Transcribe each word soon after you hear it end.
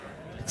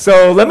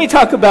So let me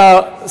talk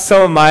about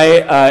some of my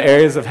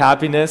areas of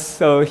happiness.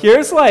 So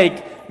here's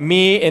like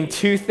me in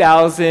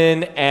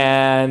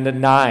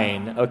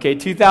 2009. Okay,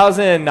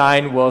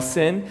 2009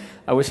 Wilson.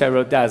 I wish I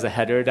wrote that as a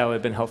header. That would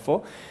have been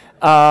helpful.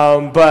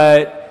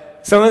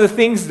 But some of the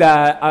things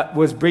that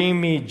was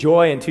bringing me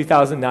joy in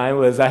 2009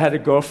 was I had a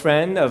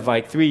girlfriend of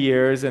like 3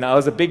 years, and I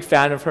was a big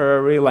fan of her. I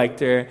really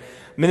liked her.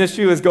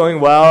 Ministry was going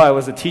well. I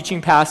was a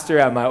teaching pastor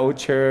at my old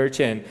church,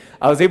 and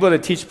I was able to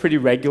teach pretty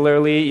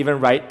regularly,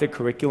 even write the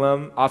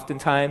curriculum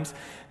oftentimes.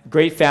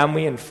 Great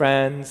family and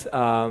friends.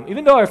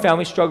 Even though our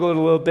family struggled a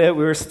little bit,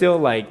 we were still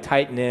like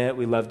tight-knit.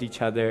 We loved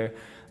each other.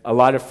 A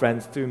lot of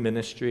friends through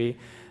ministry.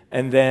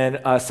 And then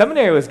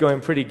seminary was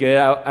going pretty good.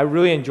 I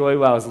really enjoyed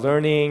what I was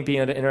learning, being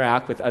able to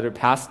interact with other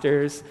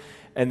pastors,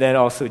 and then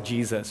also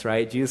Jesus,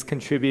 right? Jesus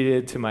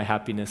contributed to my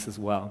happiness as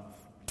well.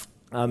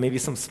 Maybe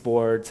some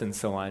sports and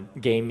so on,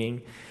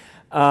 gaming.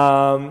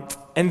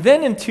 And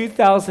then in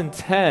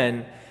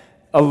 2010,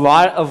 a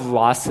lot of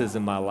losses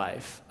in my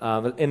life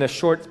in a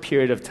short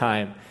period of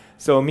time.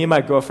 So me and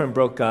my girlfriend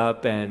broke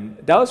up, and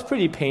that was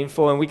pretty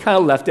painful, and we kind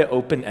of left it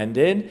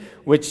open-ended,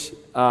 which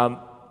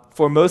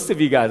for most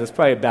of you guys, it's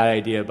probably a bad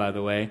idea, by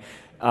the way.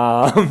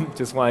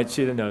 Just wanted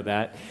you to know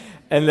that.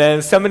 And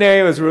then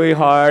seminary was really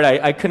hard.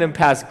 I couldn't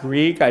pass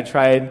Greek. I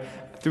tried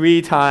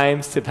 3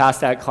 times to pass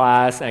that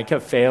class, and I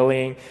kept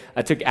failing.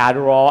 I took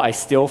Adderall. I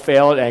still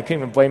failed, and I couldn't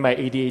even blame my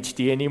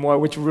ADHD anymore,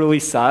 which really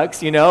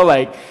sucks, you know?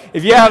 Like,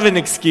 if you have an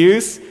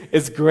excuse,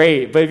 it's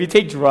great. But if you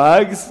take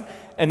drugs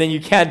and then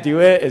you can't do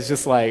it, it's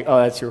just like,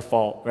 oh, that's your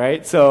fault,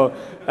 right? So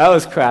that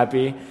was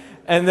crappy.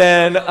 And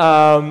then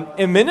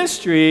in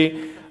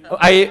ministry,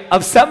 I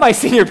upset my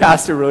senior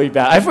pastor really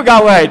bad. I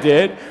forgot what I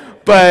did,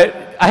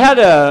 but I had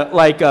a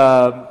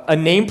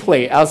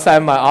nameplate outside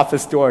my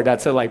office door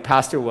that said like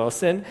Pastor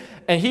Wilson,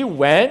 and he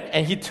went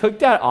and he took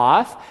that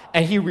off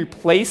and he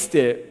replaced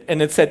it,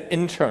 and it said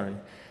intern.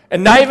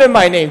 And not even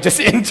my name, just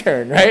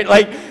intern, right?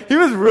 Like, he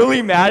was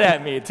really mad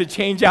at me to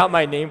change out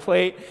my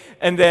nameplate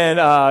and then,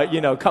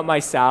 cut my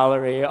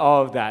salary,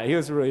 all of that. He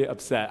was really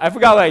upset. I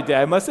forgot what I did.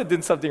 I must have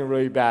done something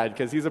really bad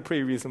because he's a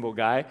pretty reasonable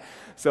guy.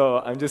 So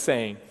I'm just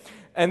saying.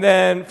 And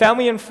then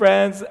family and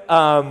friends.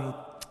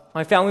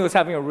 My family was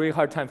having a really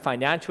hard time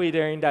financially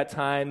during that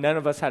time. None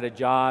of us had a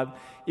job.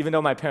 Even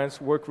though my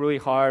parents worked really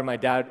hard, my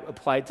dad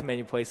applied to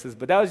many places.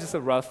 But that was just a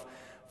rough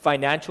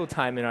financial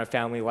time in our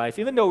family life,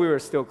 even though we were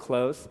still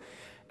close.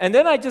 And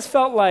then I just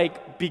felt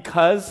like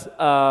because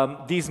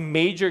these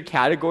major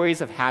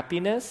categories of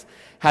happiness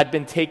had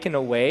been taken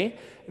away,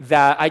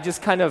 that I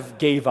just kind of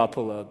gave up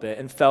a little bit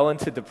and fell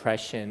into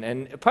depression.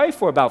 And probably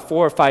for about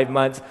 4 or 5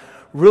 months,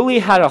 really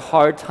had a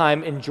hard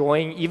time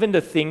enjoying even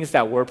the things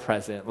that were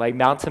present, like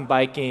mountain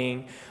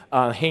biking,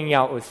 hanging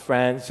out with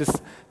friends.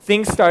 Just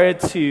things started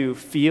to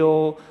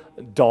feel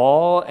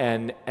dull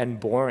and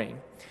boring.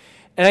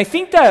 And I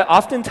think that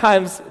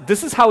oftentimes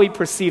this is how we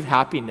perceive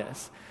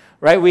happiness,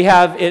 right? We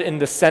have it in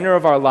the center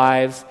of our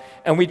lives,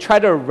 and we try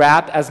to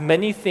wrap as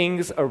many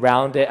things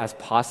around it as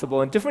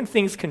possible, and different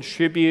things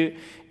contribute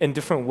in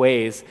different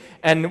ways.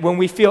 And when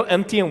we feel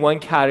empty in one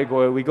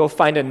category, we go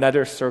find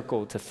another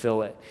circle to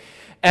fill it.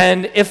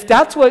 And if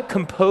that's what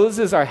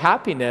composes our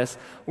happiness,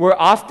 we're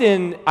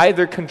often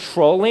either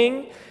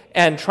controlling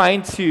and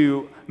trying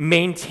to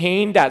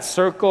maintain that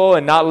circle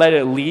and not let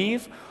it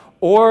leave,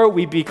 or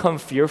we become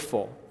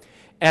fearful.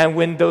 And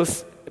when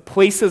those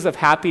places of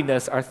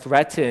happiness are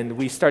threatened,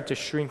 we start to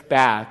shrink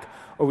back,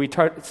 or we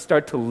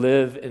start to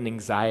live in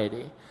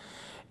anxiety.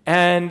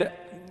 And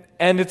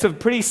it's a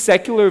pretty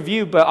secular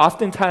view, but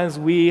oftentimes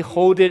we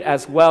hold it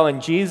as well, and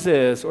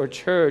Jesus or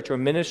church or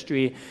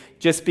ministry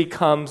just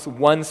becomes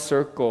one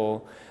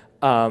circle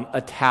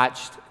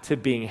attached to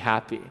being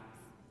happy.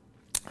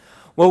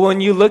 Well,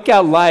 when you look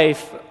at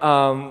life,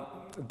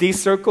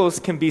 these circles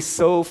can be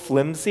so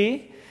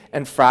flimsy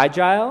and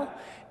fragile,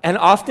 and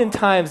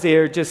oftentimes they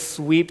are just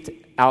swept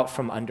out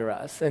from under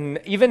us. And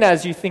even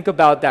as you think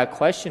about that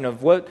question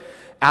of what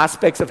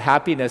aspects of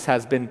happiness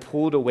has been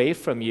pulled away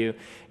from you,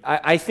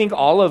 I think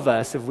all of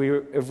us, if we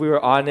were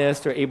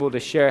honest or able to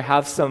share,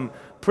 have some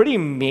pretty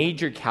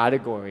major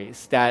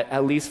categories that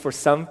at least for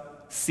some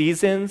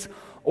seasons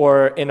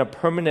or in a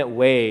permanent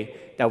way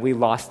that we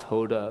lost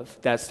hold of,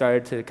 that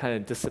started to kind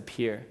of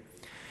disappear.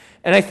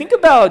 And I think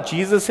about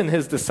Jesus and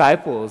his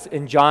disciples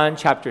in John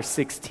chapter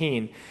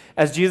 16,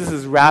 as Jesus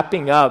is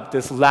wrapping up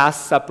this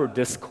Last Supper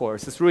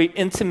discourse, this really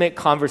intimate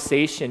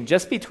conversation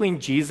just between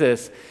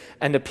Jesus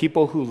and the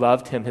people who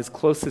loved him, his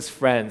closest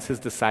friends, his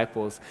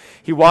disciples.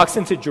 He walks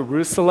into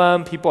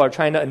Jerusalem. People are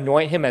trying to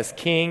anoint him as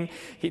king.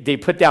 They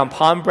put down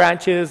palm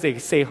branches. They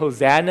say,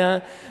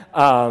 Hosanna,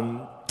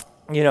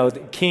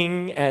 the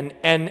king.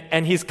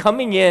 And he's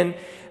coming in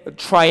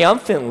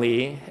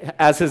triumphantly,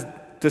 as his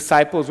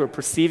disciples were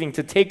perceiving,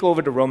 to take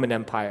over the Roman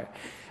Empire.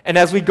 And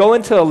as we go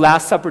into the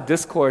Last Supper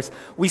discourse,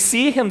 we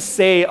see him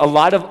say a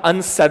lot of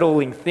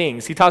unsettling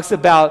things. He talks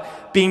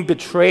about being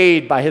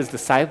betrayed by his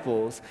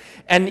disciples.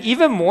 And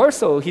even more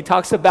so, he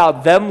talks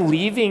about them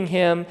leaving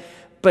him,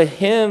 but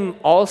him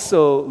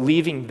also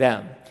leaving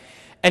them.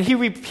 And he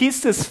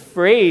repeats this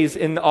phrase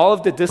in all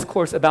of the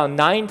discourse about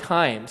 9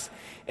 times.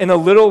 In a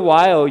little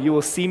while, you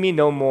will see me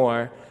no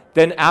more.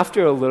 Then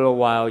after a little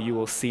while, you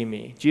will see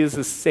me. Jesus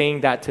is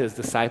saying that to his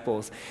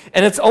disciples.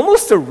 And it's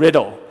almost a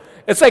riddle.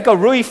 It's like a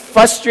really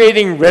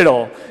frustrating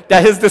riddle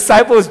that his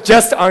disciples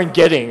just aren't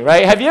getting,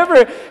 right? Have you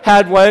ever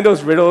had one of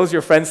those riddles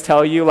your friends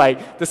tell you,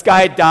 like, this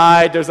guy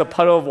died, there's a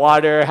puddle of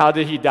water, how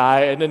did he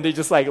die? And then they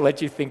just like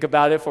let you think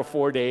about it for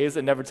 4 days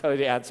and never tell you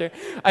the answer.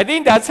 I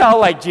think that's how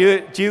like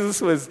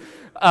Jesus was,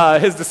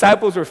 his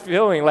disciples were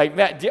feeling. Like,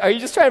 man, are you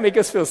just trying to make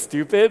us feel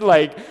stupid?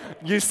 Like,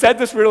 you said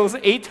this riddle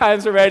 8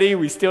 times already,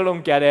 we still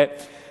don't get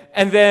it.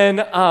 And then,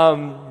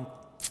 I'm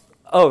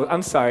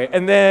sorry.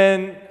 And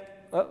then,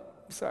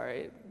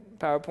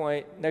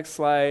 PowerPoint, next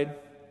slide.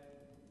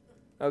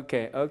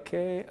 Okay.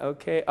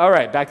 All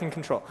right, back in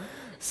control.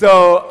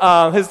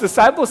 So his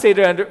disciples say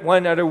to one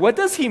another, what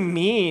does he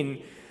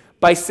mean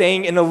by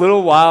saying, in a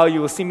little while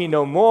you will see me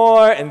no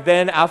more, and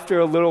then after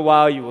a little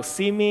while you will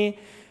see me,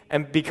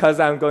 and because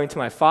I'm going to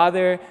my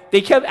Father?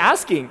 They kept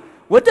asking,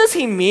 what does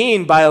he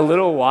mean by a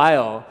little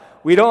while?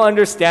 We don't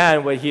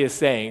understand what he is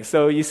saying.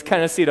 So you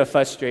kind of see the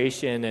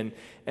frustration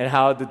and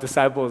how the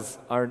disciples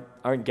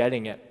aren't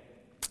getting it.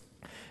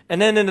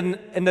 And then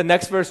in the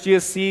next verse,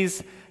 Jesus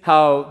sees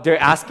how they're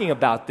asking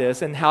about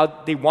this and how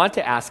they want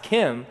to ask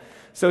him.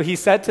 So he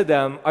said to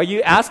them, are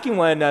you asking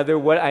one another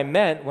what I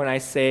meant when I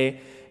say,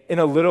 in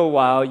a little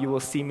while you will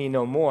see me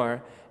no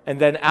more,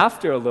 and then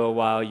after a little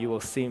while you will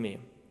see me?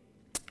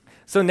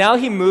 So now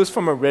he moves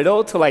from a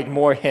riddle to like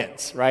more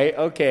hints, right?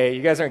 Okay,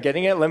 you guys aren't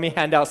getting it? Let me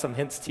hand out some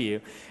hints to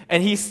you.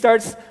 And he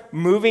starts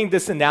moving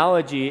this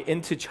analogy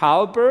into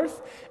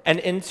childbirth and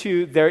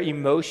into their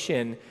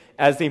emotion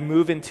as they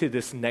move into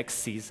this next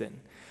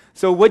season.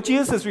 So what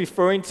Jesus is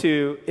referring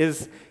to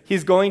is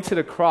he's going to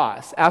the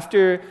cross.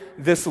 After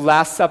this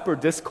Last Supper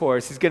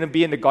discourse, he's going to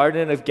be in the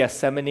Garden of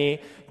Gethsemane.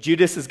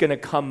 Judas is going to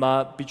come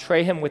up,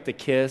 betray him with a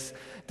kiss.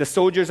 The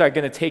soldiers are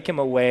going to take him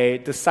away.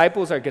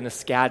 Disciples are going to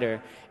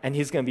scatter, and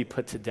he's going to be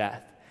put to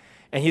death.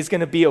 And he's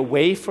going to be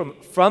away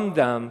from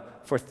them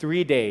for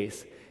 3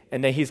 days,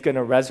 and then he's going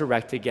to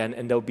resurrect again,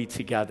 and they'll be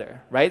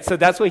together, right? So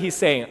that's what he's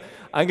saying.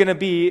 I'm going to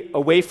be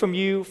away from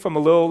you from a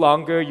little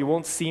longer. You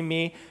won't see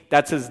me.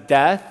 That's his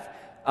death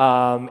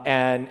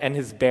and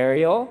his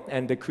burial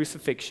and the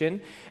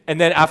crucifixion. And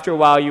then after a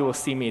while, you will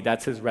see me.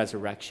 That's his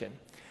resurrection.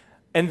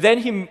 And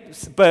then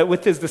but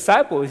with his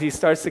disciples, he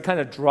starts to kind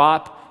of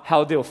drop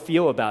how they'll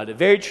feel about it.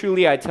 Very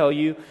truly, I tell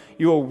you,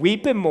 you will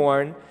weep and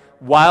mourn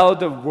while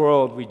the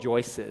world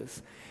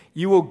rejoices.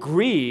 You will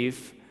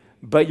grieve,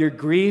 but your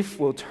grief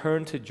will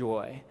turn to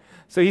joy.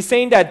 So he's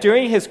saying that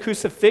during his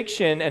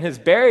crucifixion and his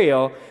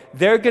burial,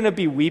 they're going to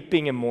be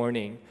weeping and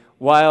mourning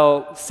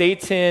while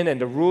Satan and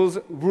the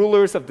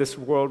rulers of this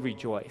world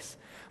rejoice.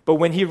 But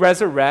when he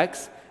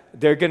resurrects,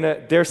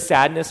 their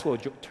sadness will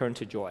turn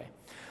to joy.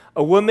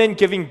 A woman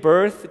giving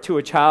birth to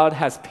a child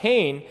has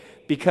pain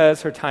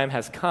because her time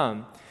has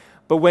come.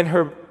 But when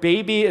her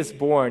baby is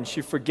born,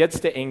 she forgets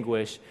the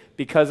anguish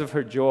because of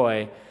her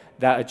joy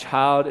that a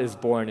child is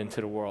born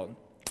into the world.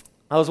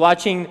 I was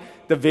watching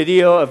the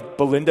video of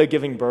Belinda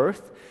giving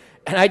birth,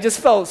 and I just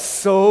felt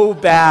so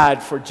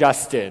bad for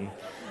Justin.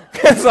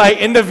 Because like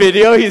in the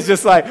video, he's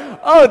just like,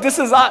 oh, this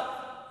is, right?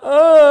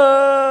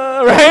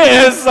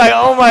 And it's like,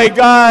 oh my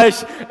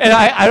gosh. And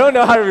I don't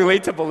know how to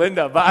relate to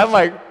Belinda, but I'm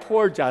like,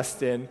 poor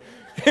Justin.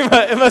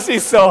 It must be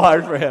so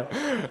hard for him.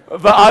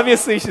 But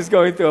obviously, she's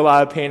going through a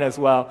lot of pain as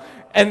well.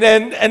 And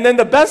then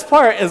the best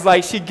part is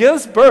like she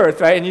gives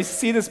birth, right? And you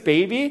see this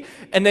baby,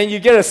 and then you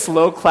get a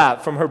slow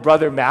clap from her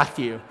brother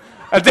Matthew.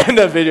 At the end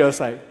of the video, it's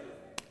like,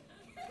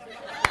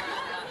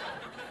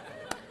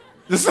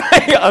 just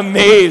like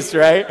amazed,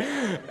 right?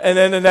 And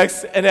then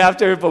and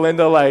after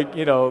Belinda, like,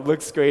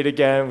 looks great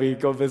again, we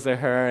go visit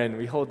her and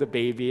we hold the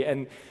baby.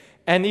 And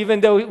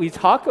even though we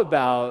talk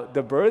about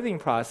the birthing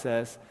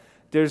process,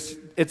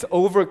 it's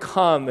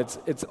overcome.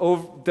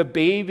 The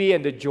baby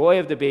and the joy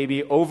of the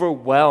baby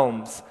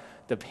overwhelms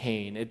the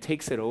pain. It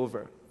takes it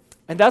over.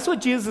 And that's what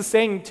Jesus is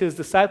saying to his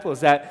disciples,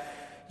 that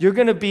you're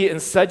going to be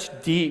in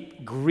such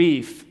deep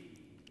grief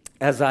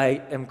as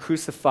I am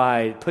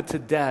crucified, put to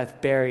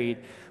death, buried.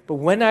 But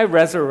when I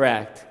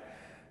resurrect,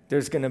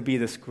 there's going to be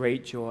this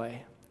great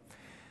joy.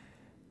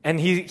 And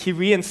he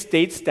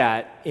reinstates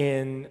that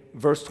in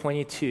verse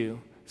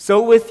 22.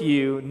 So with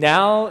you,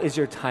 now is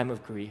your time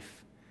of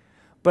grief.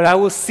 But I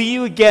will see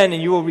you again,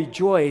 and you will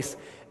rejoice,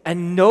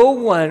 and no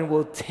one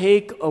will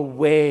take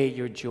away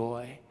your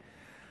joy.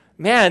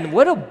 Man,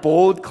 what a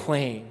bold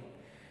claim,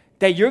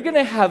 that you're going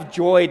to have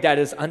joy that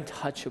is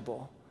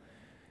untouchable.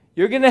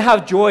 You're going to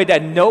have joy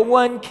that no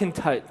one can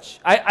touch.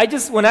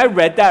 When I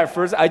read that at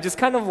first, I just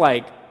kind of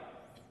like,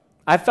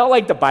 I felt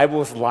like the Bible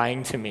was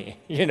lying to me.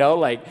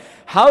 Like,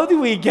 how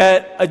do we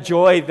get a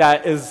joy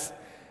that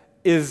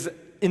is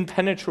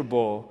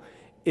impenetrable,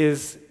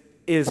 is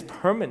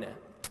permanent?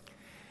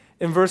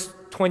 In verse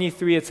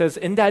 23, it says,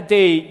 in that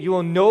day, you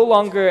will no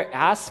longer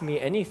ask me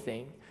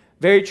anything.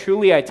 Very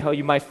truly, I tell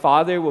you, my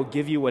Father will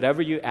give you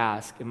whatever you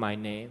ask in my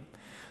name.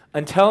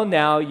 Until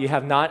now, you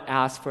have not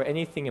asked for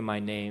anything in my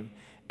name.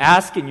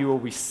 Ask and you will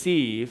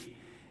receive,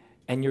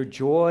 and your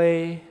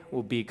joy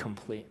will be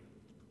complete.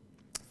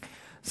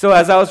 So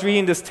as I was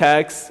reading this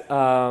text,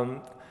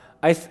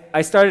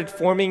 I started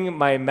forming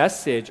my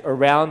message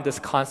around this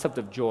concept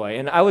of joy.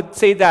 And I would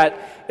say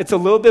that it's a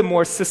little bit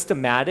more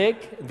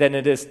systematic than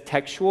it is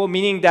textual,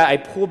 meaning that I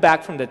pull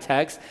back from the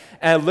text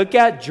and I look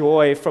at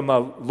joy from a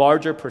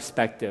larger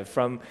perspective,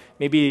 from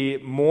maybe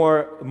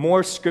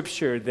more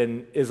scripture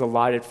than is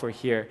allotted for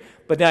here.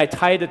 But then I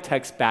tie the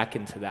text back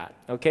into that.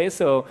 Okay,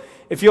 so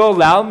if you'll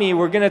allow me,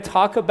 we're going to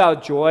talk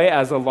about joy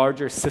as a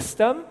larger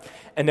system,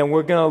 and then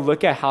we're going to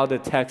look at how the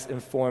text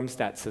informs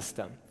that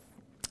system.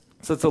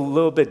 So it's a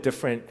little bit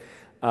different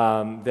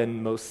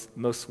than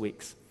most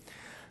weeks.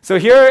 So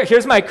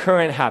here's my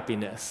current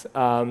happiness.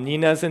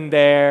 Nina's in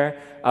there.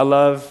 I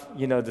love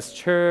this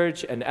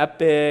church and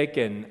Epic,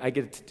 and I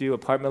get to do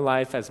apartment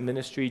life as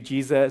ministry.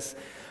 Jesus,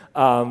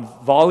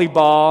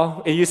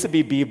 volleyball. It used to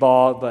be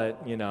b-ball,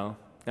 but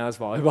now it's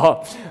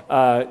volleyball.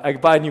 I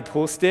bought a new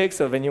pool stick,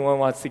 so if anyone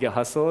wants to get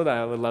hustled,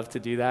 I would love to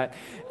do that.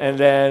 And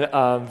then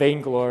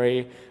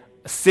vainglory.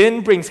 Sin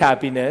brings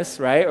happiness,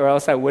 right? Or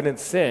else I wouldn't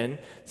sin.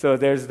 So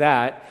there's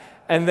that.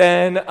 And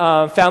then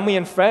family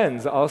and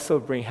friends also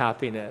bring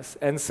happiness.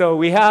 And so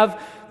we have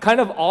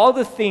kind of all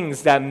the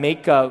things that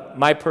make up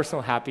my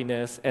personal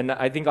happiness, and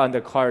I think on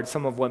the card,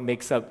 some of what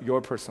makes up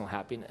your personal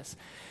happiness.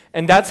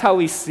 And that's how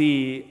we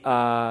see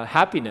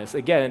happiness.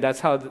 Again,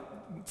 that's how the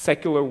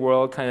secular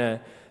world kind of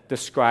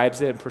describes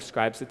it and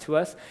prescribes it to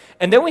us.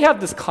 And then we have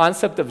this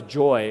concept of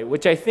joy,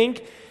 which I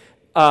think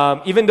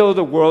even though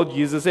the world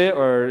uses it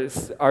or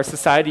our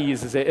society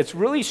uses it, it's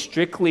really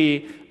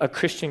strictly a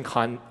Christian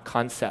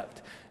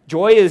concept.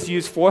 Joy is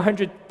used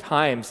 400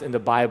 times in the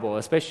Bible,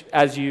 especially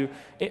as you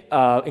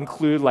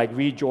include like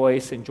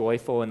rejoice and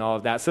joyful and all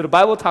of that. So the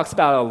Bible talks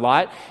about it a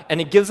lot,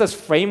 and it gives us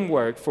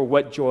framework for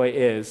what joy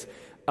is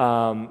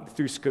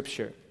through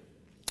Scripture.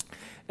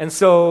 And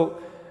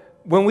so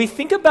when we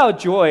think about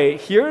joy,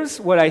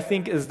 here's what I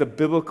think is the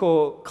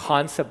biblical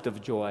concept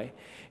of joy.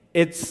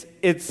 It's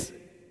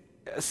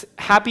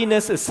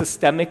happiness is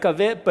systemic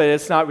of it, but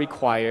it's not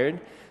required.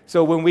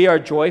 So when we are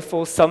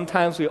joyful,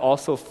 sometimes we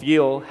also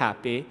feel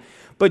happy.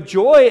 But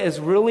joy is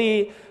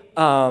really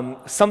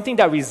something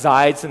that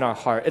resides in our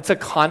heart. It's a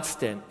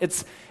constant.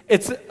 It's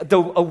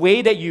a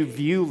way that you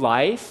view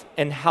life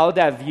and how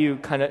that view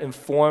kind of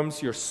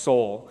informs your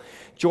soul.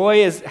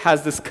 Joy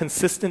has this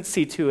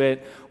consistency to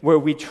it where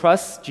we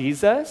trust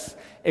Jesus,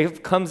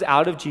 it comes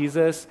out of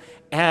Jesus,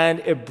 and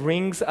it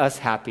brings us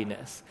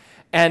happiness.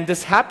 And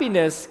this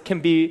happiness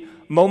can be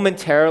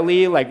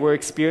momentarily, like we're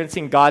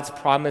experiencing God's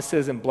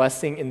promises and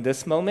blessing in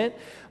this moment,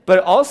 but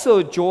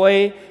also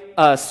joy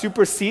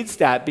supersedes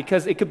that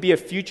because it could be a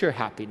future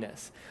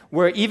happiness,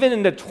 where even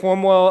in the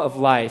turmoil of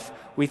life,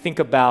 we think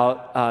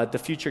about the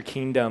future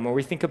kingdom, or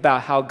we think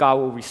about how God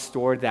will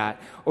restore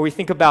that, or we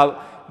think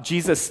about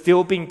Jesus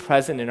still being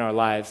present in our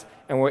lives,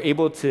 and we're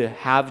able to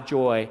have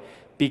joy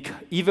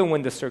even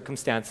when the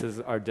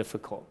circumstances are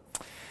difficult.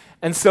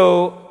 And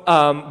so,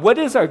 what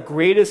is our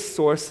greatest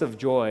source of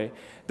joy?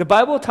 The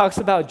Bible talks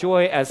about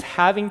joy as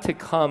having to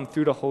come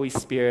through the Holy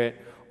Spirit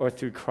or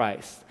through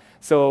Christ.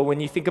 So when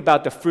you think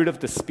about the fruit of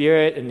the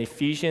Spirit in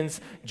Ephesians,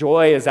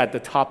 joy is at the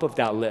top of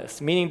that list,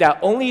 meaning that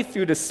only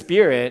through the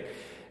Spirit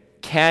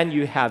can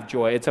you have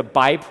joy. It's a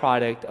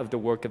byproduct of the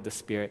work of the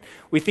Spirit.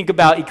 We think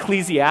about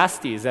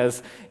Ecclesiastes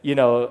as,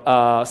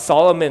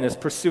 Solomon is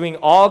pursuing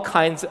all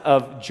kinds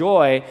of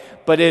joy,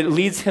 but it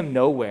leads him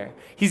nowhere.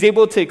 He's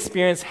able to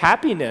experience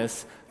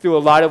happiness through a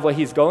lot of what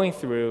he's going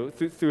through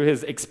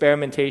his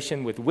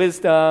experimentation with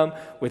wisdom,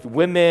 with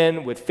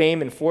women, with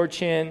fame and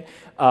fortune,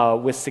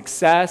 with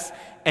success,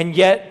 and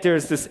yet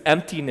there's this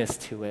emptiness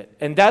to it.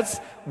 And that's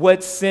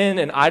what sin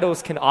and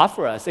idols can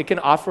offer us. It can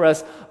offer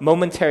us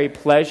momentary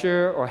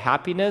pleasure or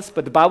happiness,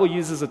 but the Bible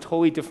uses a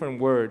totally different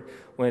word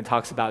when it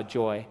talks about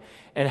joy.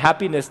 And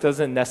happiness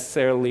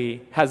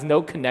has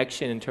no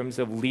connection in terms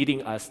of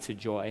leading us to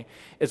joy.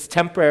 It's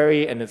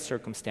temporary and it's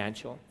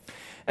circumstantial.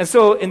 And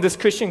so in this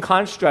Christian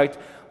construct,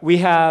 we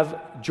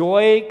have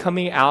joy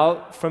coming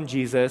out from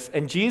Jesus,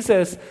 and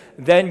Jesus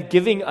then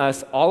giving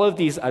us all of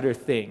these other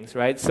things,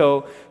 right?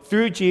 So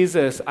through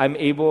Jesus,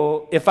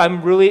 if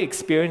I'm really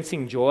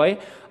experiencing joy,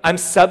 I'm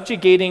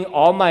subjugating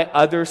all my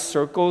other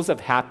circles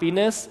of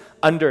happiness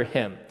under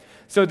Him.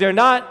 So they're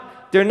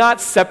not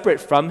separate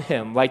from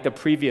Him like the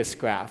previous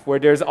graph, where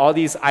there's all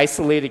these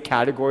isolated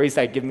categories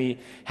that give me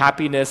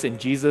happiness, and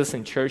Jesus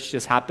and church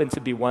just happen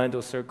to be one of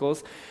those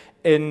circles.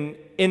 In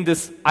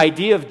this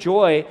idea of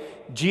joy,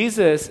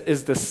 Jesus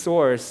is the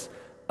source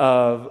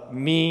of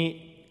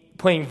me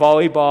playing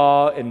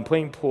volleyball and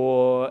playing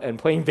pool and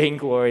playing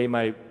Vainglory,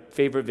 my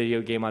favorite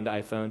video game on the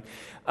iPhone,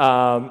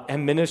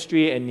 and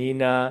ministry and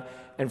Nina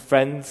and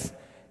friends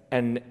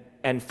and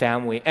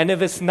family. And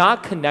if it's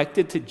not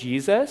connected to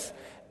Jesus,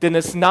 then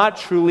it's not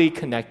truly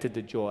connected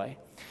to joy.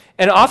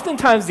 And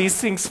oftentimes these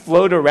things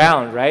float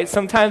around, right?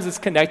 Sometimes it's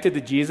connected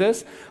to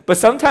Jesus, but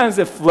sometimes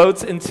it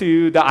floats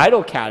into the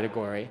idol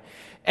category.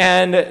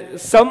 And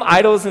some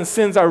idols and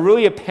sins are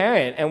really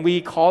apparent, and we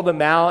call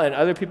them out, and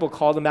other people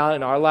call them out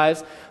in our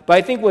lives. But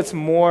I think what's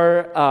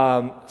more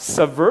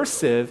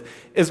subversive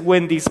is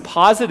when these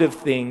positive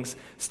things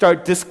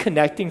start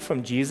disconnecting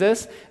from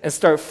Jesus and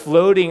start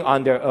floating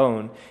on their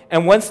own.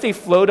 And once they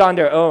float on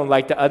their own,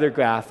 like the other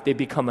graph, they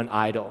become an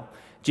idol.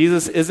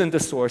 Jesus isn't the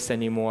source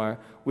anymore.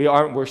 We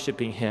aren't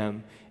worshiping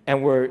him,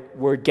 and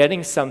we're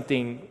getting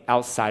something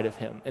outside of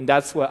him. And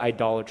that's what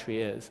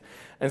idolatry is.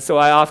 And so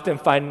I often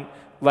find,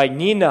 like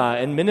Nina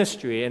in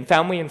ministry and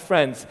family and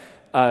friends,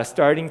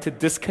 starting to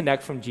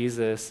disconnect from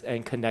Jesus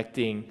and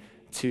connecting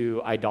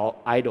to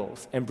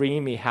idols and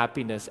bringing me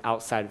happiness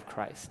outside of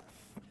Christ.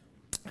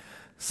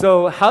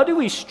 So how do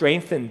we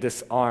strengthen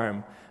this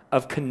arm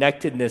of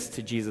connectedness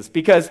to Jesus?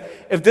 Because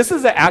if this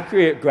is an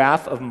accurate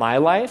graph of my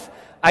life,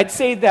 I'd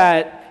say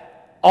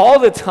that all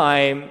the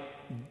time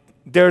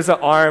there's an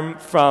arm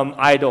from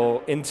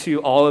idol into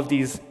all of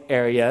these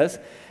areas,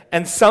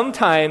 and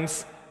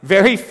sometimes,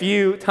 very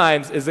few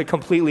times, is it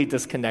completely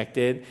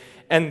disconnected,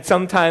 and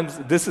sometimes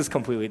this is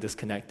completely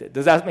disconnected.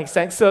 Does that make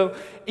sense? So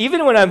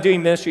even when I'm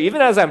doing ministry,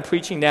 even as I'm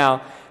preaching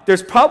now,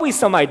 there's probably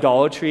some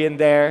idolatry in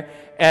there,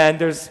 and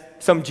there's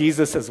some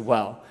Jesus as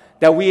well.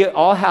 That we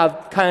all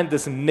have kind of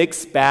this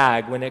mixed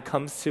bag when it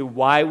comes to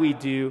why we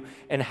do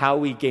and how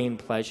we gain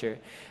pleasure.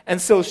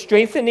 And so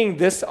strengthening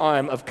this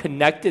arm of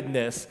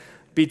connectedness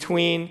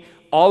between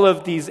all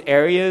of these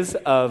areas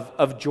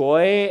of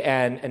joy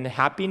and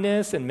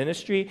happiness and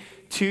ministry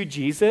to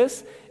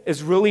Jesus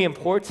is really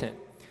important.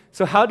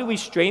 So how do we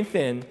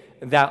strengthen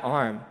that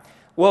arm?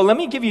 Well, let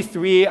me give you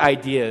 3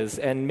 ideas,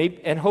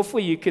 and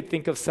hopefully you could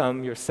think of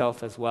some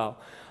yourself as well.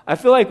 I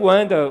feel like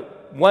one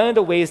of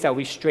the ways that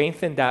we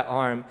strengthen that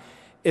arm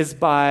is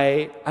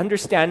by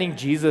understanding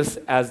Jesus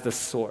as the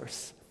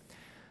source.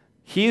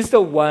 He's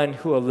the one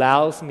who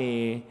allows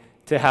me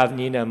to have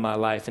Nina in my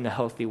life in a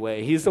healthy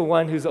way. He's the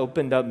one who's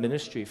opened up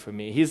ministry for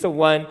me. He's the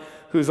one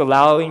who's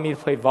allowing me to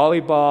play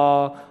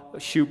volleyball,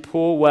 shoot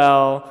pool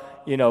well,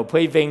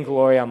 play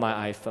Vainglory on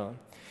my iPhone.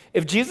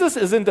 If Jesus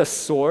isn't the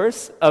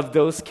source of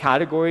those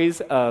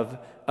categories of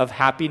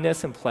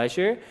happiness and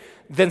pleasure,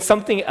 then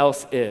something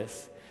else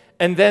is.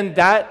 And then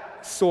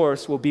that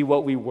source will be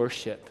what we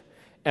worship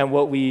and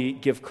what we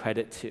give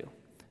credit to.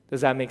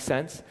 Does that make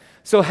sense?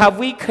 So have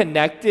we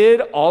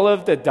connected all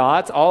of the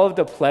dots, all of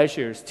the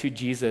pleasures to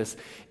Jesus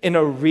in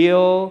a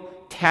real,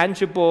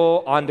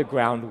 tangible,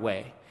 on-the-ground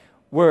way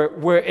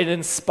where it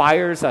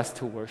inspires us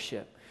to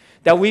worship?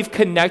 That we've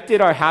connected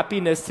our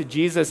happiness to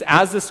Jesus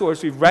as the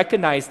source, we've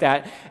recognized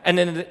that, and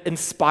then it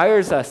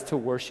inspires us to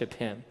worship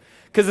him.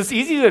 Because it's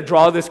easy to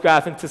draw this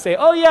graph and to say,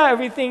 oh yeah,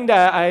 everything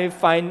that I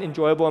find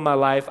enjoyable in my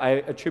life, I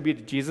attribute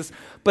to Jesus,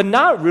 but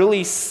not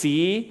really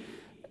see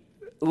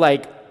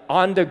like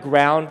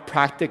on-the-ground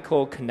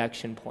practical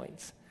connection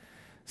points.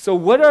 So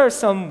what are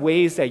some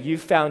ways that you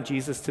found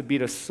Jesus to be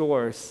the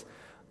source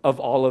of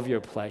all of your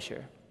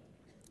pleasure?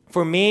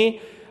 For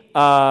me,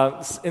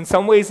 in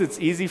some ways, it's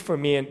easy for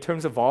me in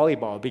terms of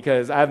volleyball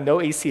because I have no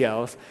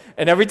ACLs.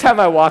 And every time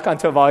I walk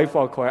onto a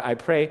volleyball court, I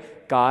pray,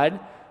 God,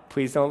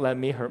 please don't let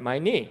me hurt my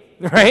knee,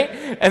 right?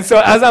 And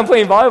so as I'm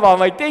playing volleyball, I'm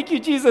like, thank you,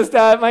 Jesus,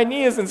 that my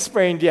knee isn't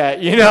sprained yet,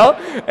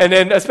 And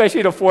then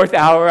especially the 4th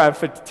hour, I'm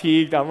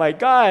fatigued. I'm like,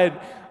 God,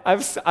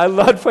 I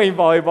love playing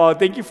volleyball.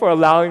 Thank you for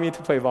allowing me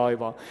to play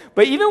volleyball.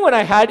 But even when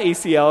I had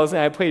ACLs and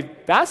I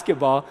played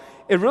basketball,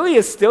 it really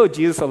is still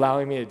Jesus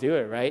allowing me to do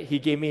it, right? He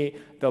gave me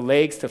the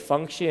legs to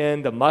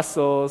function, the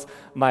muscles,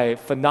 my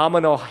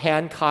phenomenal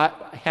hand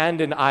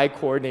and eye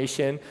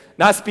coordination,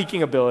 not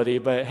speaking ability,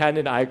 but hand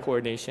and eye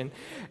coordination.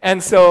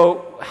 And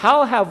so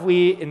how have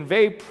we, in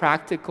very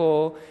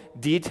practical,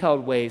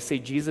 detailed ways, say,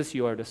 Jesus,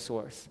 you are the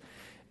source?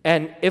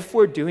 And if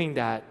we're doing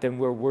that, then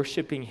we're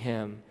worshiping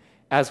him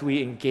as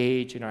we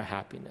engage in our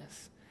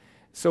happiness.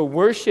 So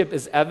worship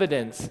is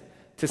evidence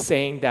to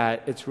saying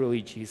that it's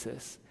really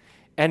Jesus.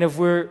 And if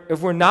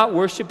we're not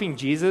worshiping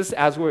Jesus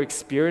as we're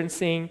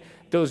experiencing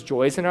those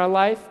joys in our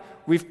life,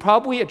 we've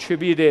probably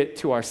attributed it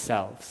to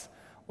ourselves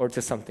or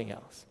to something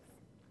else.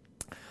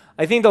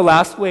 I think the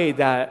last way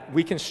that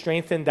we can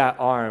strengthen that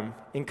arm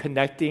in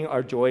connecting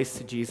our joys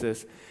to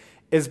Jesus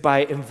is by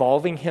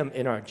involving him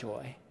in our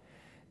joy.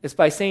 It's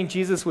by saying,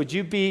 Jesus, would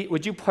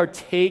you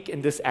partake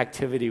in this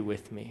activity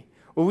with me?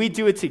 Will we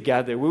do it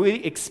together? Will we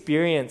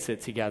experience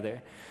it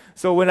together?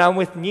 So when I'm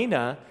with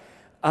Nina,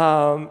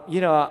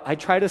 I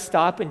try to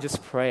stop and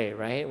just pray,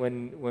 right?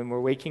 When we're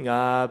waking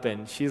up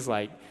and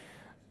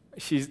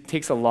she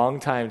takes a long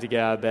time to get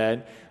out of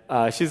bed.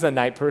 She's a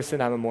night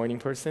person, I'm a morning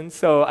person.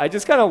 So I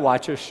just kind of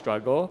watch her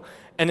struggle,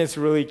 and it's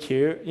really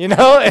cute, And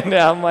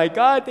I'm like,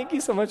 God, thank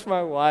you so much for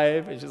my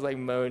wife. And she's like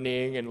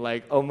moaning and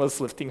like almost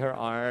lifting her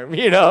arm,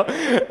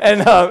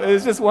 And it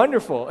was just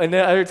wonderful. And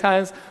then other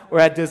times we're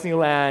at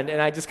Disneyland,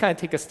 and I just kind of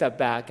take a step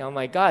back. And I'm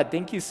like, God,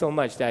 thank you so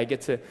much that I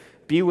get to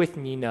be with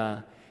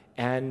Nina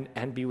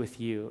and be with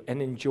you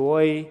and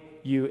enjoy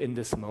you in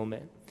this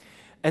moment.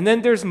 And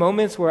then there's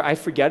moments where I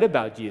forget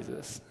about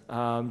Jesus.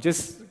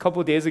 Just a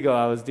couple of days ago,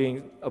 I was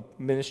doing a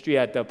ministry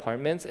at the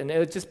apartments, and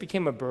it just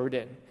became a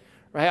burden,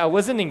 right? I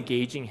wasn't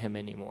engaging him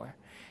anymore.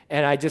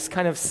 And I just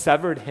kind of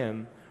severed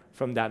him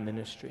from that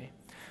ministry.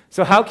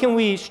 So how can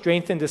we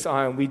strengthen this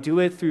arm? We do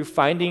it through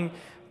finding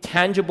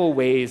tangible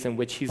ways in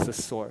which he's the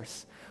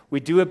source. We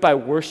do it by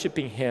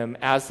worshiping him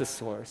as the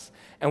source.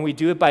 And we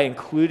do it by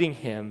including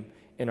him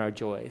in our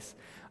joys.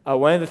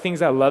 One of the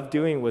things I loved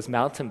doing was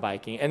mountain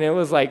biking. And it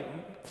was like,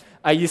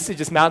 I used to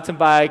just mountain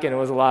bike and it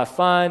was a lot of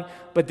fun.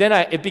 But then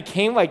it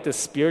became like the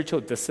spiritual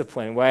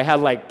discipline where I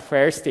had like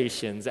prayer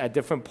stations at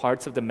different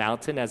parts of the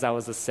mountain as I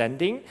was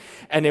ascending.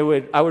 And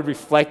I would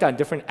reflect on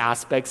different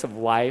aspects of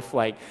life.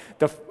 Like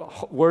the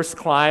worst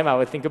climb, I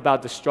would think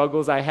about the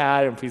struggles I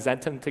had and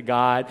present them to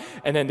God.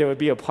 And then there would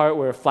be a part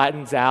where it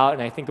flattens out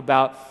and I think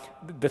about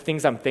the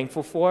things I'm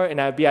thankful for.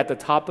 And I'd be at the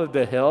top of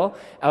the hill.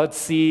 I would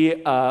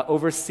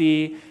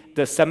oversee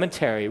the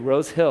cemetery,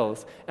 Rose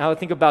Hills, and I would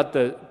think about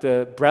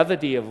the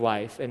brevity of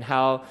life and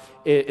how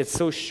it's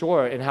so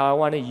short and how I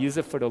want to use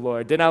it for the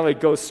Lord. Then I would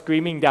go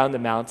screaming down the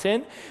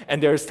mountain,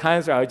 and there's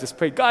times where I would just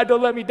pray, God,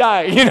 don't let me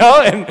die,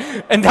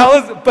 and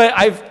but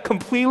I've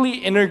completely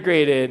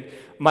integrated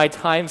my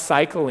time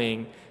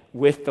cycling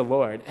with the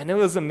Lord, and it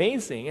was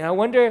amazing. And I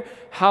wonder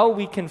how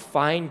we can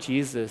find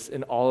Jesus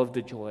in all of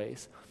the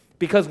joys.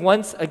 Because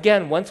once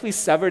we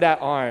sever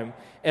that arm,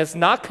 and it's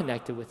not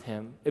connected with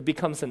him, it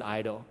becomes an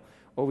idol.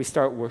 Or we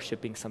start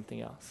worshiping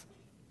something else.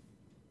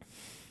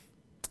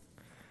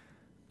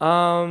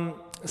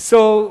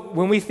 So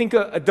when we think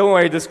don't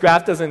worry, this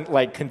graph doesn't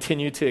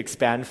continue to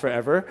expand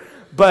forever.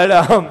 But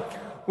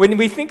when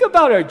we think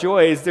about our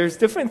joys, there's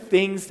different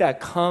things that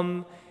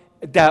come,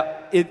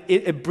 that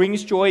it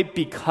brings joy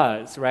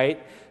because,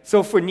 right?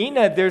 So for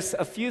Nina, there's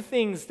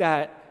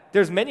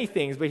many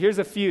things, but here's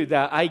a few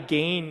that I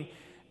gain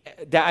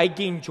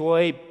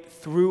joy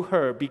through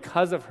her,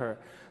 because of her.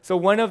 So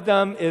one of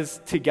them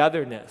is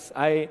togetherness.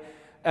 I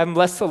am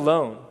less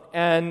alone.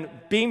 And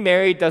being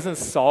married doesn't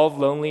solve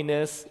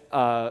loneliness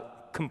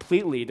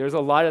completely. There's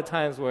a lot of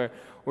times where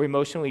we're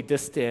emotionally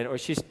distant, or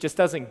she just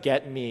doesn't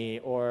get me,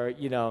 or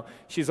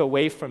she's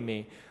away from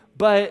me.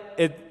 But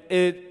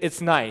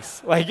it's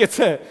nice.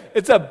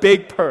 It's a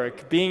big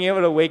perk, being able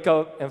to wake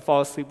up and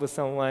fall asleep with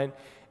someone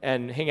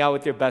and hang out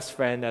with your best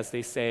friend, as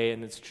they say,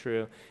 and it's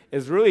true,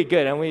 is really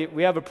good. And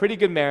we have a pretty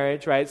good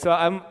marriage, right? So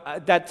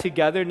that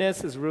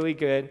togetherness is really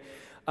good.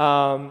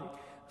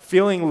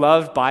 Feeling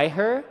loved by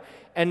her,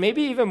 and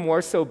maybe even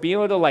more so,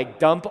 being able to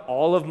dump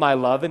all of my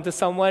love into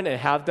someone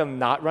and have them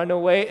not run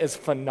away is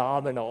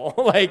phenomenal.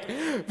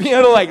 Being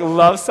able to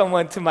love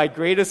someone to my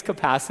greatest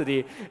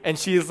capacity, and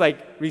she's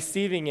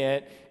receiving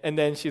it, and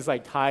then she's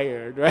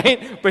tired,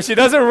 right? But she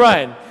doesn't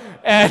run.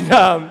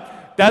 And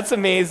that's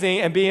amazing,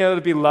 and being able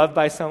to be loved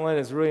by someone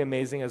is really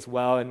amazing as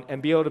well,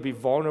 and be able to be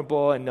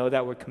vulnerable and know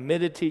that we're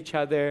committed to each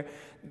other.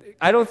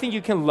 I don't think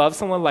you can love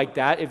someone like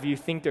that if you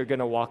think they're going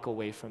to walk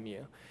away from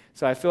you.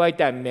 So I feel like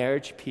that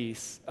marriage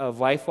piece of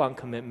lifelong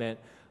commitment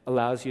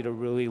allows you to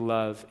really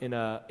love in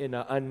an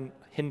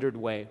unhindered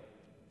way.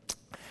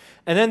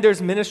 And then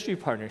there's ministry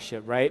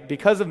partnership, right?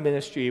 Because of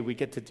ministry, we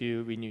get to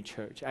do Renew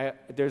Church.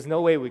 There's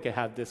no way we could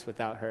have this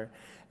without her.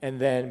 And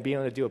then being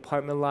able to do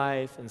apartment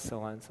life and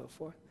so on and so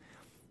forth.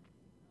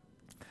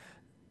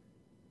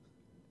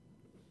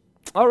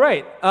 All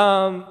right,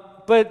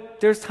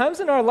 but there's times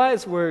in our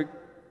lives where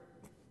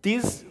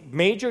these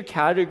major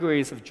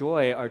categories of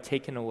joy are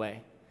taken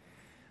away,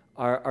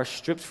 are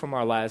stripped from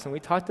our lives, and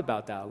we talked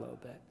about that a little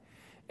bit.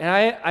 And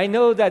I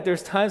know that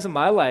there's times in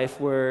my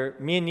life where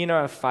me and Nina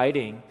are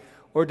fighting,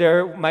 or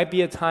there might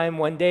be a time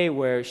one day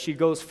where she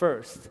goes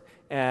first,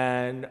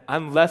 and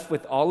I'm left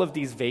with all of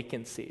these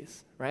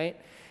vacancies, right?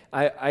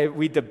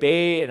 We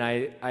debate, and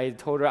I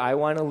told her I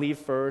want to leave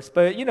first,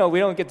 but we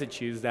don't get to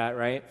choose that,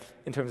 right?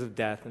 In terms of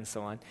death and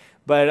so on.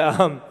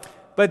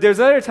 But there's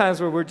other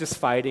times where we're just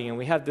fighting, and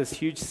we have this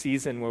huge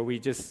season where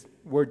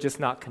we're just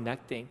not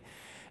connecting,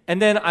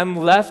 and then I'm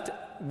left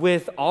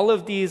with all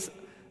of these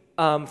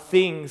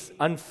things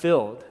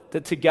unfilled,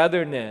 the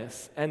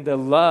togetherness and the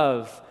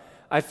love.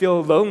 I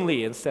feel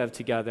lonely instead of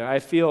together. I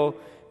feel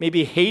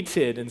maybe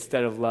hated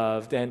instead of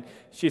loved, and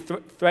she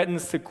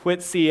threatens to quit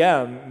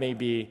CM,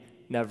 maybe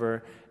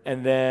never.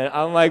 And then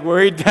I'm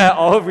worried that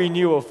all of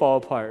Renew will fall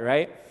apart,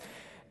 right?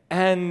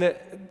 And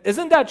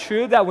isn't that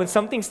true that when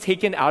something's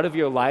taken out of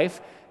your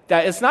life,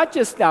 that it's not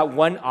just that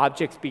one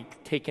object be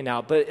taken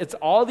out, but it's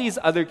all these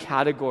other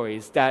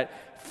categories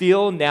that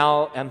feel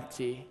now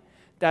empty,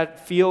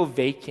 that feel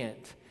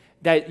vacant,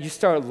 that you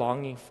start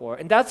longing for.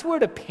 And that's where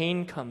the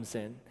pain comes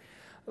in.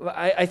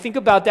 I think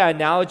about that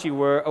analogy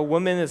where a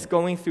woman is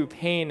going through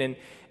pain,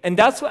 and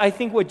that's what I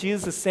think what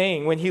Jesus is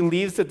saying when he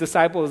leaves the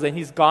disciples and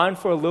he's gone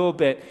for a little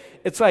bit.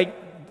 It's like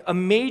a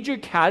major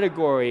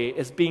category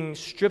is being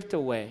stripped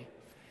away.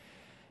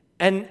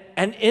 And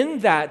in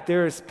that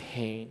there is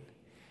pain.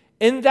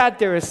 In that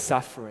there is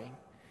suffering.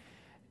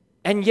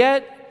 And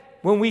yet,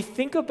 when we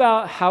think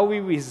about how we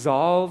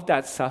resolve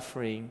that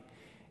suffering,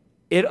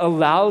 it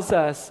allows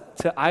us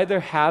to either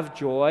have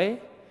joy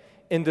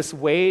in this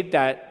way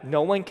that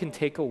no one can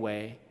take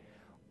away,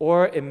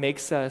 or it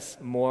makes us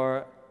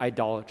more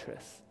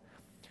idolatrous.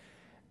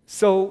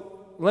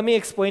 So let me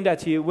explain that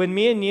to you. When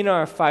me and Nina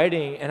are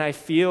fighting and I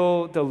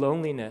feel the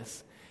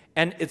loneliness,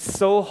 and it's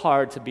so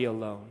hard to be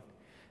alone,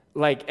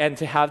 and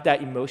to have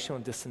that emotional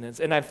dissonance,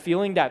 and I'm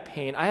feeling that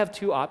pain, I have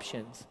two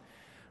options,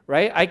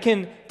 right? I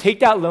can take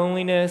that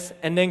loneliness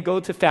and then go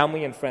to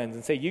family and friends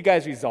and say, you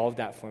guys resolve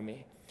that for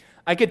me.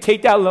 I could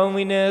take that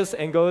loneliness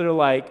and go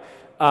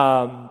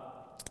to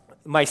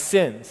my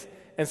sins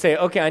and say,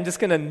 okay, I'm just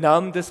going to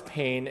numb this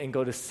pain and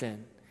go to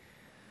sin.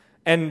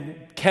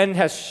 And Ken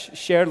has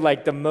shared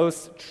the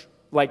most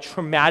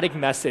traumatic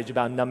message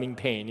about numbing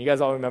pain. You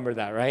guys all remember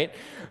that, right?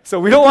 So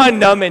we don't want to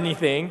numb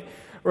anything,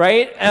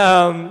 right?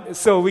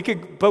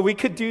 We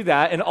could do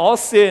that. And all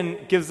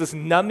sin gives this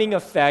numbing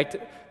effect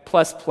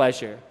plus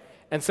pleasure.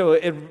 And so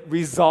it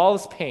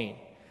resolves pain.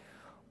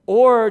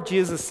 Or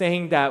Jesus is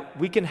saying that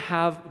we can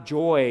have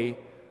joy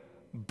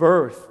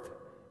birthed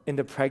in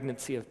the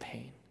pregnancy of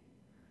pain.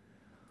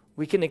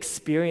 We can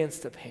experience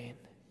the pain.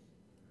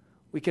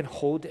 We can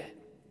hold it.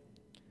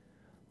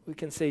 We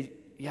can say,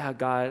 yeah,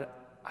 God,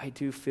 I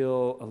do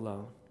feel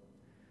alone.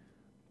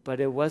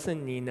 But it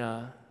wasn't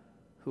Nina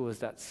who was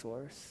that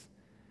source.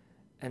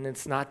 And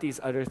it's not these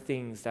other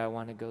things that I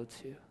want to go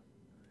to.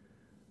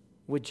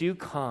 Would you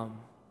come?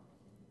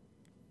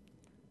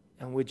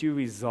 And would you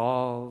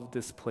resolve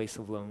this place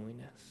of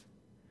loneliness?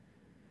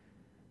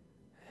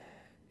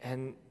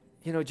 And,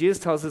 Jesus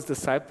tells his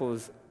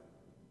disciples,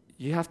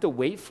 you have to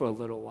wait for a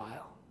little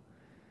while.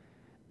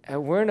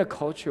 And we're in a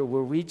culture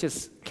where we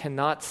just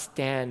cannot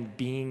stand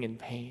being in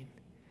pain.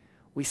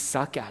 We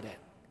suck at it.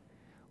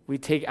 We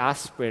take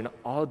aspirin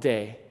all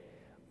day.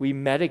 We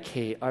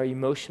medicate our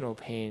emotional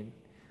pain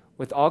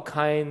with all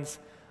kinds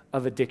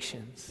of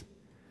addictions.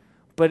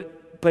 But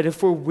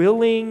if we're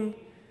willing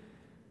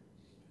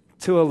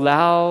to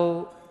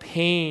allow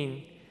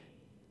pain,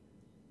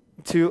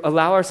 to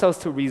allow ourselves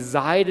to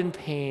reside in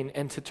pain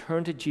and to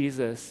turn to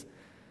Jesus,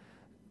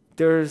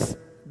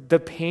 the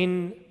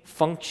pain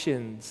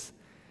functions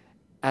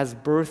as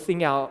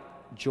birthing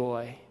out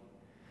joy,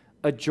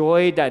 a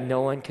joy that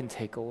no one can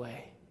take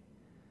away,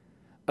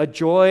 a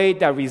joy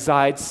that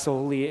resides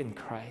solely in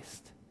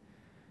Christ.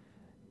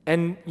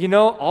 And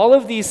all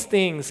of these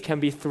things can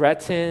be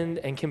threatened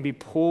and can be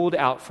pulled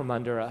out from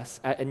under us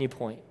at any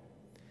point.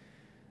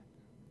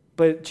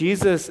 But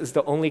Jesus is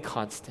the only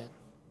constant.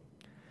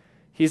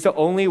 He's the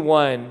only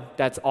one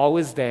that's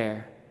always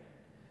there,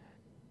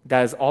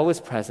 that is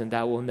always present,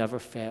 that will never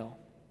fail.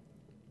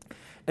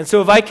 And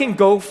so if I can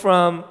go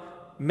from,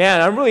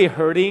 man, I'm really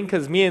hurting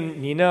because me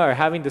and Nina are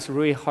having this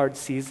really hard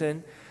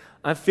season.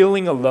 I'm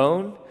feeling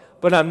alone,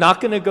 but I'm not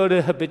going to go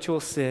to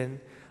habitual sin.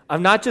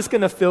 I'm not just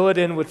going to fill it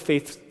in with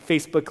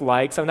Facebook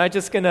likes. I'm not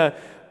just going to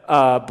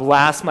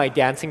blast my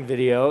dancing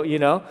video,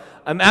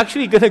 I'm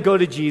actually going to go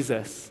to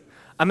Jesus.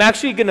 I'm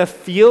actually going to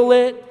feel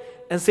it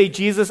and say,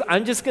 Jesus,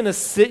 I'm just going to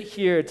sit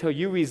here till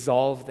you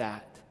resolve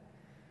that,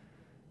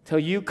 till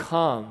you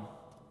come.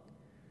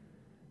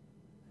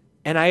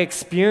 And I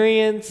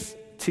experience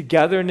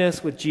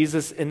togetherness with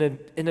Jesus in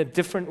a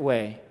different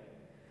way.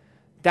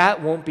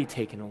 That won't be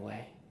taken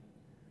away.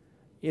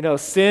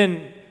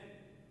 Sin,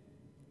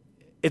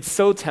 it's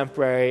so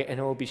temporary and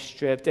it will be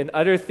stripped. And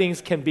other things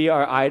can be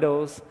our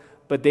idols,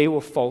 but they will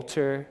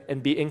falter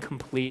and be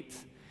incomplete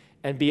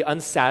and be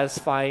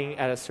unsatisfying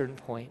at a certain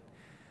point.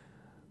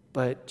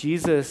 But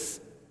Jesus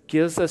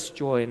gives us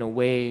joy in a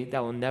way that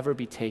will never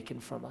be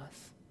taken from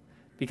us,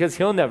 because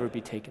he'll never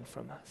be taken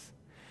from us.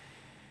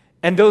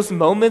 And those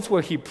moments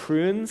where he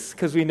prunes,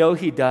 because we know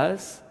he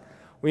does,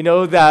 we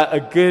know that a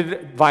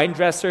good vine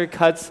dresser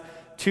cuts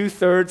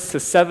 2/3 to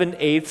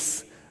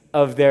 7/8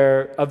 of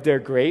their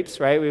grapes,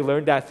 right? We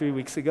learned that 3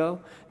 weeks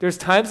ago. There's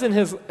times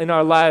in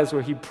our lives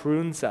where he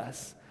prunes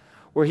us,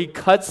 where he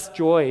cuts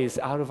joys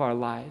out of our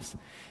lives.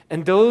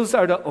 And those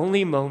are the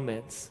only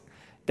moments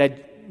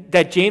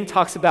that James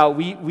talks about.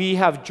 We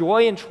have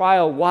joy in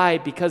trial. Why?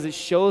 Because it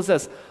shows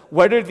us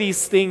whether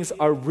these things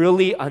are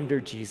really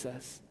under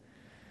Jesus.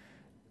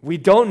 We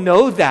don't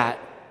know that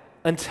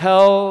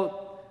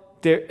until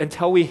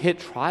we hit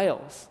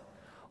trials.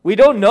 We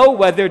don't know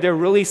whether they're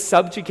really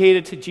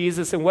subjugated to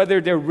Jesus and whether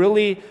they're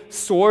really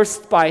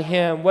sourced by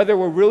him, whether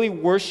we're really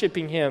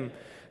worshiping him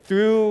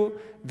through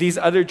these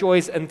other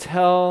joys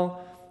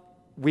until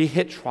we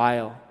hit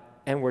trial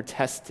and we're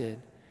tested.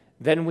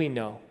 Then we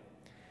know.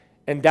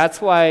 And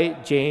that's why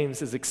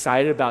James is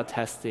excited about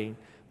testing,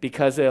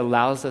 because it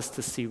allows us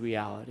to see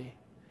reality.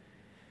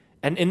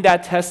 And in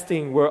that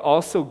testing, we're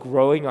also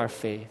growing our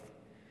faith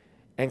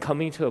and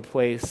coming to a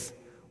place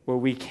where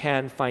we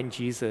can find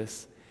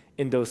Jesus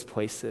in those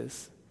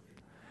places.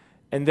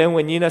 And then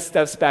when Nina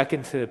steps back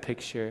into the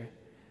picture,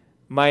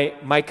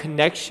 my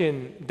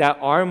connection, that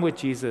arm with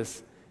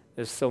Jesus,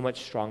 is so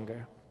much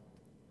stronger.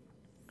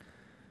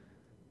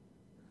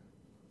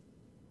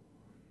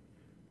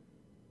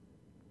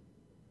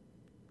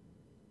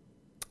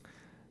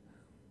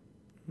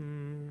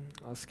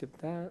 I'll skip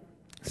that.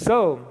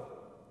 So,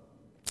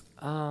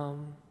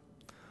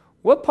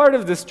 what part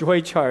of this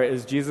joy chart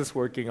is Jesus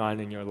working on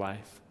in your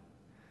life?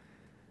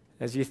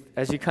 As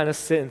you kind of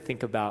sit and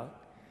think about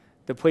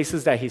the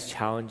places that he's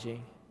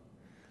challenging,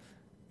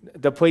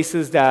 the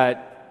places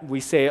that we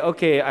say,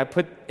 okay, I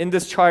put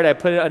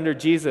it under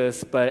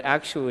Jesus, but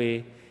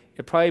actually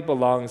it probably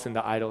belongs in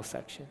the idol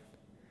section.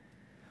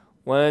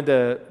 One of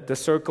the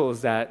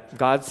circles that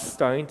God's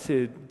starting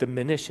to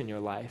diminish in your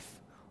life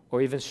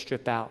or even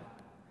strip out.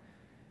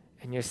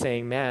 And you're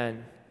saying,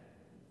 man,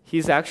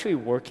 He's actually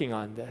working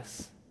on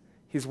this.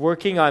 He's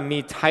working on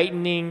me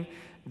tightening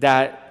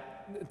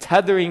that,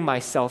 tethering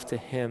myself to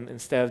Him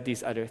instead of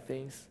these other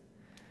things.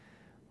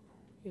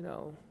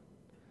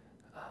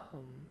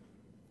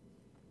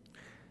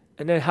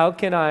 And then how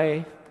can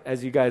I,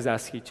 as you guys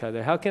ask each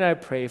other, how can I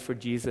pray for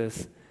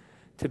Jesus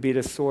to be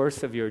the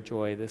source of your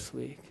joy this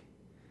week?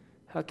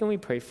 How can we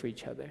pray for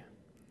each other?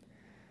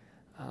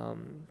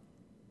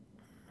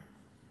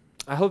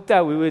 I hope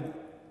that we would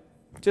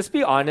just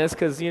be honest,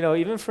 because,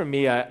 even for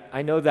me,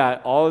 I know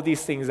that all of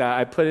these things that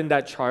I put in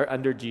that chart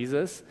under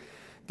Jesus,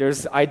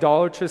 there's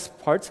idolatrous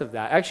parts of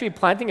that. Actually,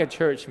 planting a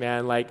church,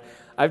 man,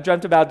 I've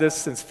dreamt about this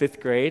since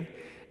 5th grade,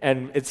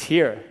 and it's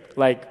here.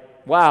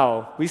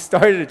 Wow, we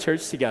started a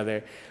church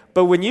together.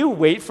 But when you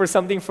wait for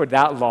something for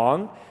that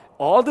long,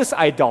 all this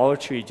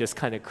idolatry just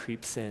kind of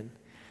creeps in,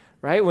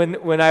 right?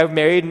 When I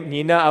married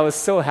Nina, I was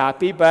so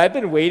happy, but I've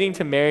been waiting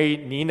to marry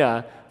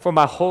Nina for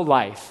my whole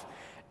life.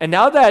 And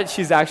now that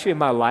she's actually in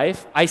my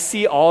life, I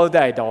see all of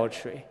the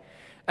idolatry.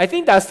 I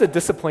think that's the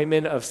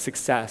disappointment of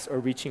success or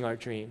reaching our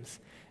dreams,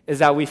 is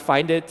that we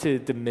find it to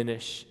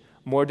diminish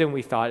more than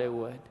we thought it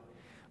would.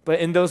 But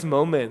in those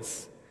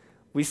moments,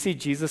 we see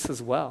Jesus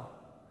as well.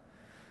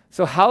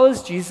 So how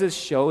is Jesus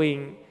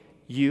showing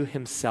you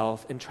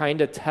Himself and trying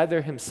to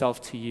tether Himself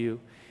to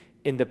you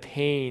in the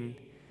pain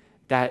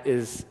that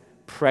is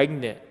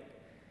pregnant,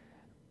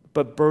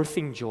 but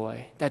birthing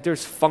joy, that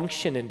there's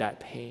function in that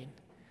pain?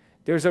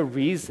 There's a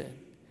reason.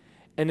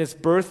 And it's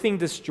birthing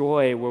this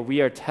joy where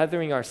we are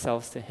tethering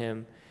ourselves to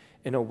Him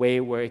in a way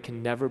where it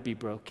can never be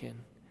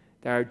broken,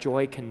 that our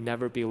joy can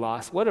never be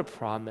lost. What a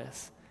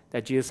promise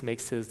that Jesus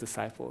makes to His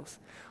disciples.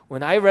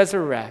 When I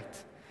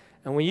resurrect,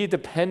 and when you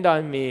depend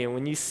on me, and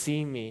when you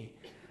see me,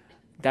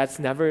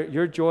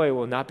 your joy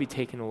will not be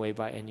taken away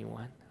by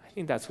anyone. I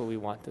think that's what we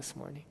want this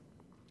morning.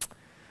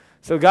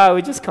 So God,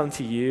 we just come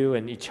to you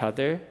and each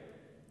other,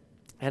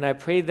 and I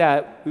pray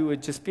that we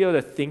would just be able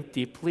to think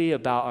deeply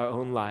about our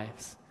own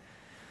lives,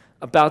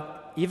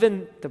 about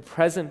even the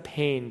present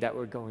pain that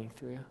we're going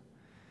through,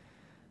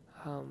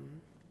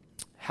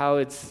 how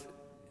it's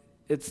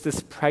this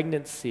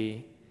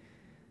pregnancy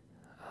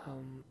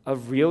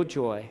of real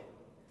joy,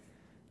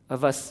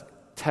 of us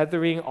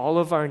tethering all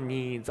of our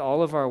needs,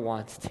 all of our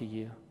wants to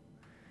you.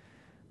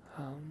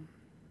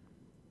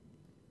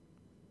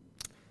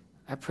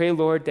 I pray,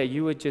 Lord, that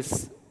you would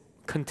just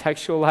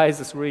contextualize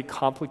this really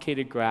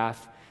complicated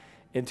graph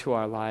into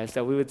our lives,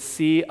 that we would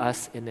see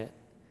us in it,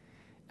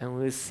 and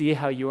we would see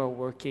how you are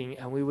working,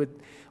 and we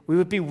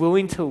would be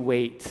willing to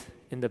wait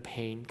in the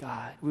pain,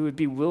 God. We would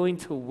be willing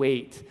to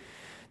wait,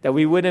 that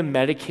we wouldn't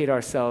medicate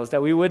ourselves,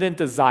 that we wouldn't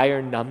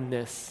desire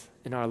numbness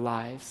in our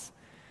lives.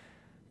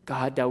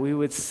 God, that we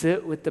would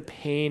sit with the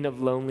pain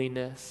of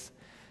loneliness,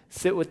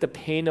 sit with the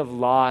pain of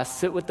loss,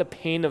 sit with the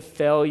pain of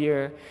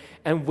failure,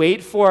 and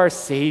wait for our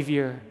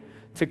Savior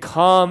to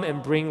come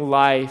and bring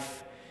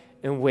life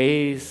in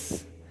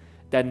ways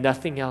that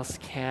nothing else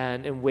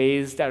can, in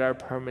ways that are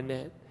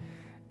permanent,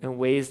 in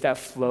ways that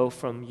flow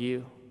from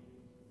you.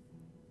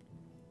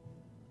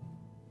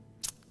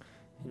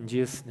 In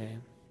Jesus'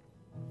 name.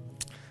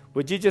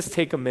 Would you just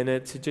take a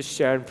minute to just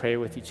share and pray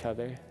with each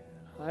other?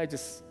 I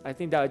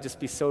think that would just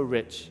be so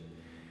rich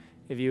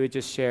if you would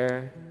just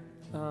share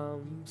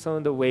some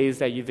of the ways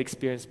that you've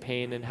experienced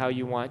pain and how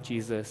you want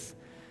Jesus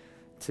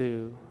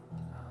to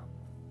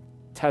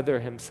tether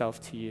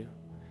Himself to you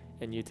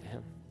and you to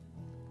Him.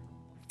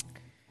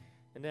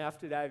 And then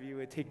after that, if you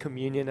would take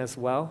communion as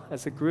well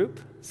as a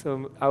group.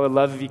 So I would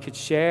love if you could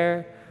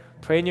share,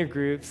 pray in your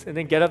groups, and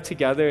then get up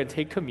together and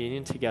take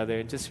communion together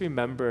and just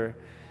remember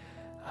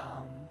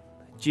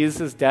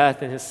Jesus'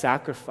 death and His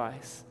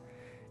sacrifice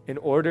in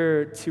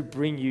order to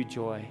bring you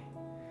joy,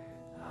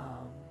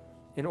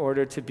 in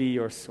order to be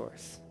your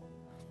source.